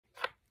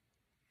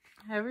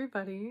Hey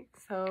everybody.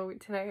 So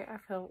today I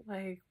felt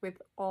like with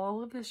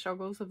all of the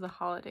struggles of the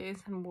holidays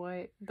and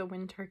what the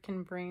winter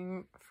can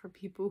bring for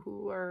people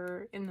who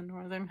are in the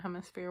northern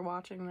hemisphere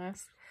watching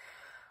this,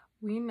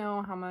 we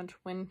know how much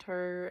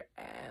winter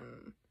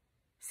and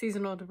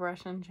seasonal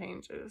depression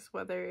changes,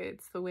 whether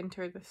it's the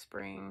winter or the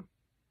spring.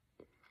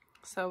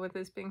 So with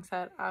this being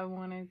said, I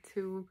wanted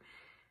to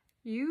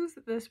use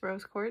this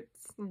rose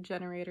quartz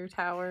generator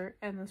tower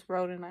and this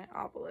rhodonite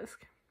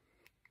obelisk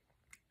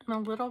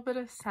and a little bit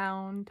of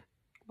sound,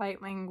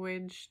 light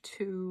language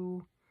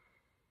to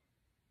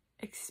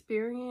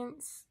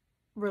experience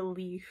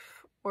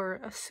relief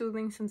or a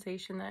soothing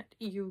sensation that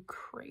you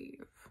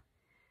crave.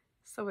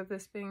 So with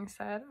this being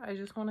said, I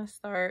just want to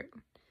start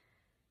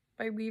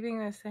by weaving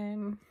this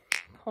in,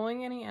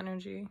 pulling any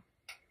energy,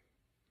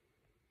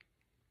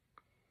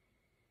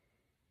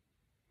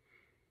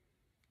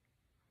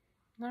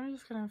 and I'm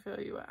just gonna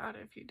feel you out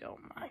if you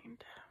don't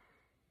mind.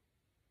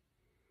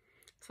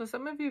 So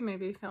some of you may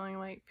be feeling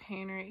like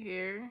pain right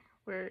here,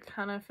 where it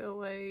kind of feel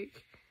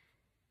like,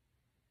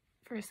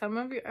 for some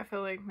of you, I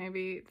feel like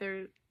maybe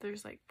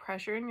there's like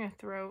pressure in your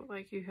throat,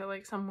 like you feel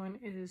like someone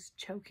is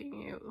choking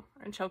you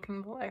or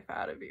choking the life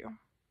out of you.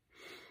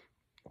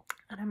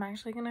 And I'm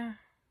actually gonna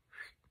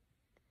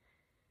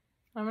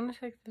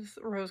take this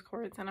rose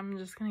quartz and I'm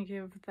just gonna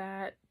give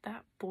that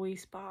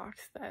voice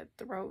box, that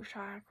throat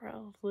chakra,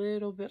 a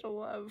little bit of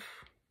love.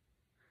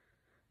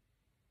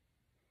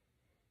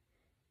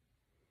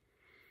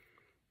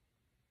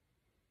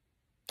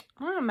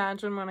 I want to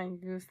imagine when I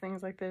use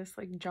things like this,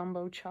 like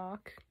jumbo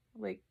chalk,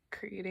 like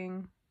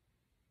creating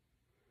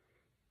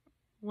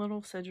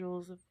little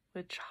sigils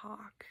with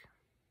chalk.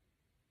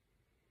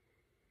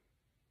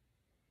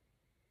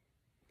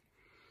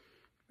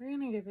 We're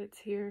gonna give it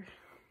to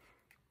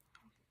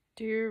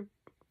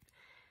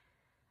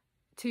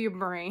your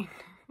brain,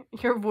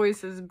 your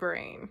voice's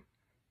brain.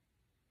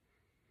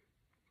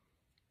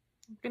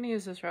 I'm gonna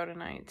use this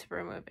rhodonite to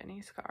remove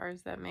any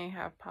scars that may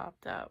have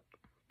popped up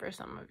for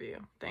some of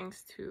you,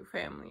 thanks to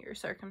family or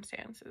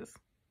circumstances.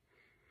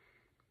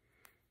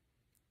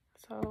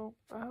 So,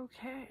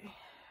 okay,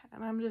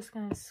 and I'm just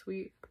gonna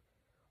sweep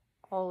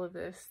all of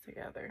this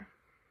together.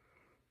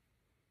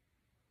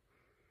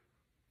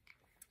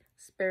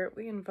 Spirit,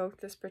 we invoke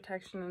this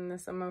protection and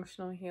this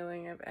emotional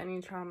healing of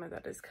any trauma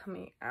that is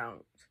coming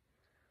out.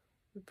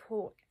 We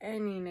pull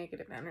any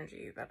negative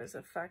energy that is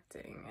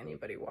affecting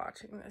anybody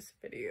watching this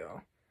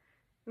video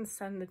and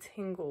send the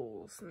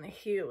tingles and the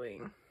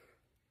healing.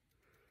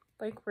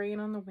 Like rain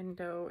on the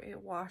window,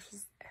 it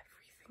washes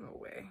everything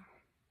away.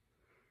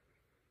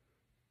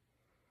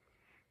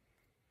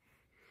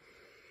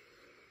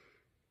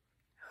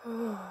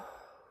 Oh,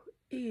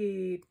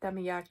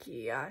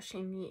 Tamiyaki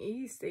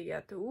Ashini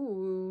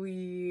Isayatu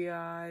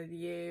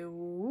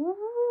Yadeu.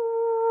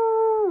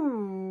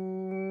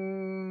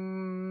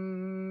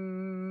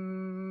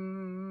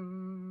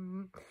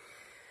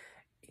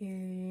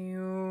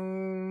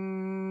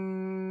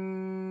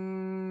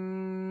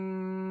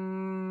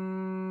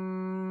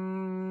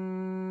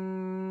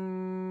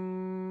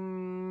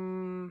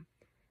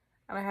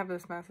 And I have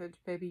this message,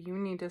 baby, you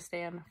need to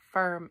stand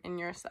firm in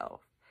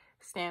yourself.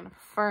 Stand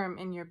firm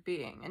in your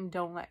being and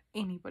don't let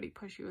anybody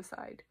push you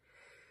aside.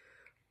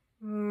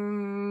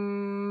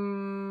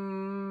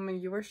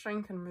 Your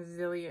strength and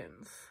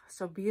resilience.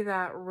 So be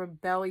that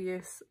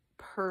rebellious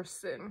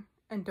person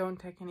and don't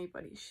take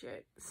anybody's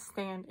shit.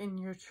 Stand in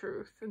your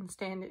truth and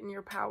stand in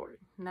your power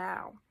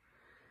now.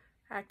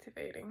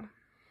 Activating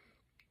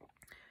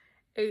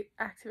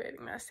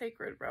that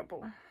sacred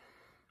rebel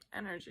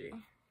energy.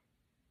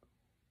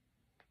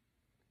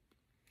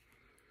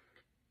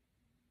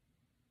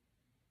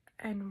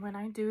 And when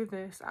I do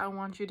this, I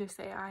want you to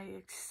say, I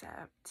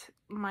accept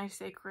my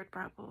sacred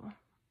rebel.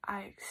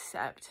 I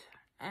accept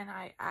and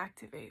I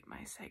activate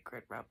my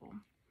sacred rebel.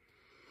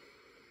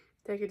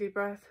 Take a deep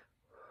breath.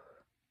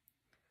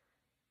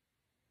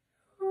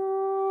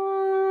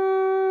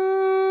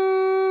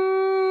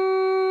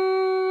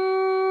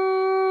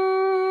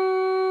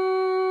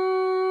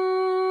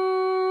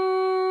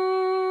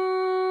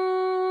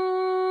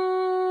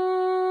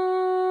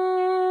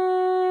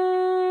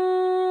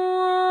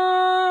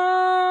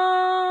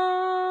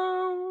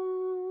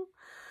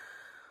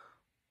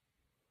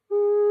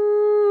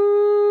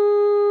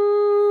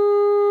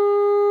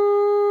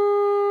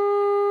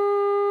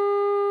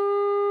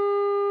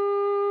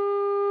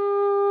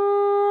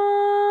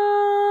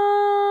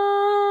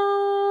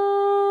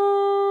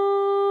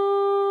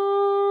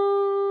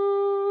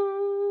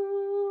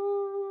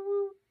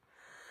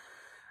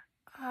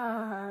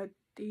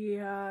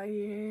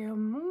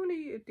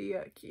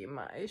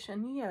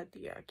 Shania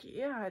dia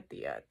kia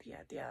dia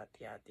dia dia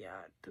dia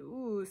dia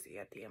tu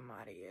sia dia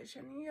Maria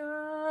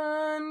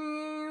Shania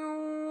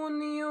niu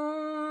niu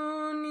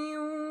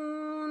niu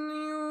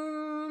niu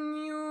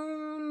niu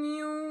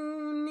niu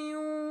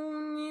niu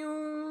niu.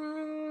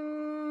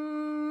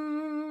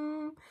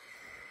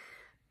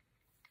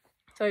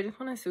 So I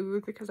just want to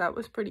soothe, because that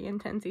was pretty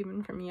intense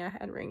even for me. I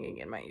had ringing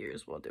in my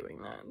ears while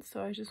doing that.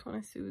 So I just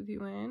want to soothe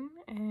you in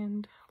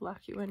and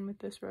lock you in with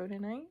this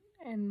rhodonite,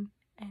 and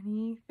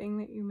anything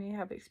that you may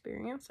have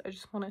experienced, I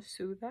just want to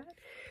soothe that.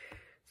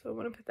 So I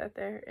want to put that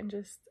there and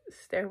just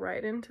stare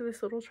right into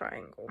this little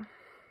triangle.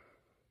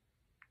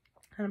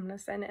 And I'm going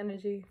to send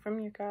energy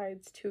from your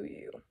guides to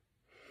you.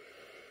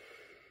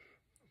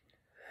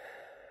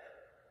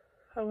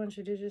 I want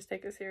you to just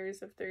take a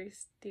series of 3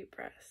 deep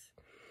breaths.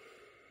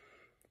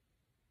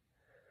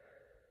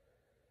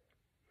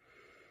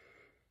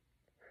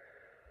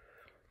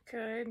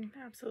 Good.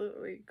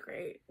 Absolutely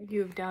great.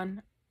 You've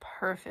done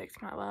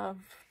perfect, my love.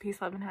 Peace,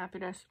 love, and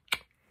happiness.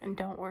 And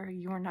don't worry,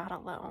 you are not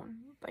alone.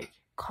 Like,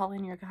 call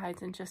in your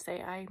guides and just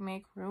say, I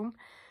make room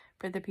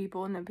for the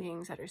people and the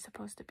beings that are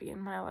supposed to be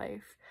in my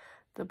life.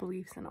 The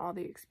beliefs and all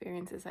the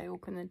experiences. I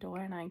open the door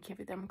and I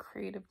give them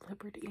creative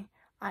liberty.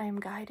 I am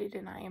guided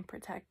and I am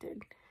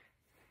protected.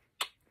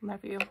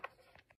 Love you.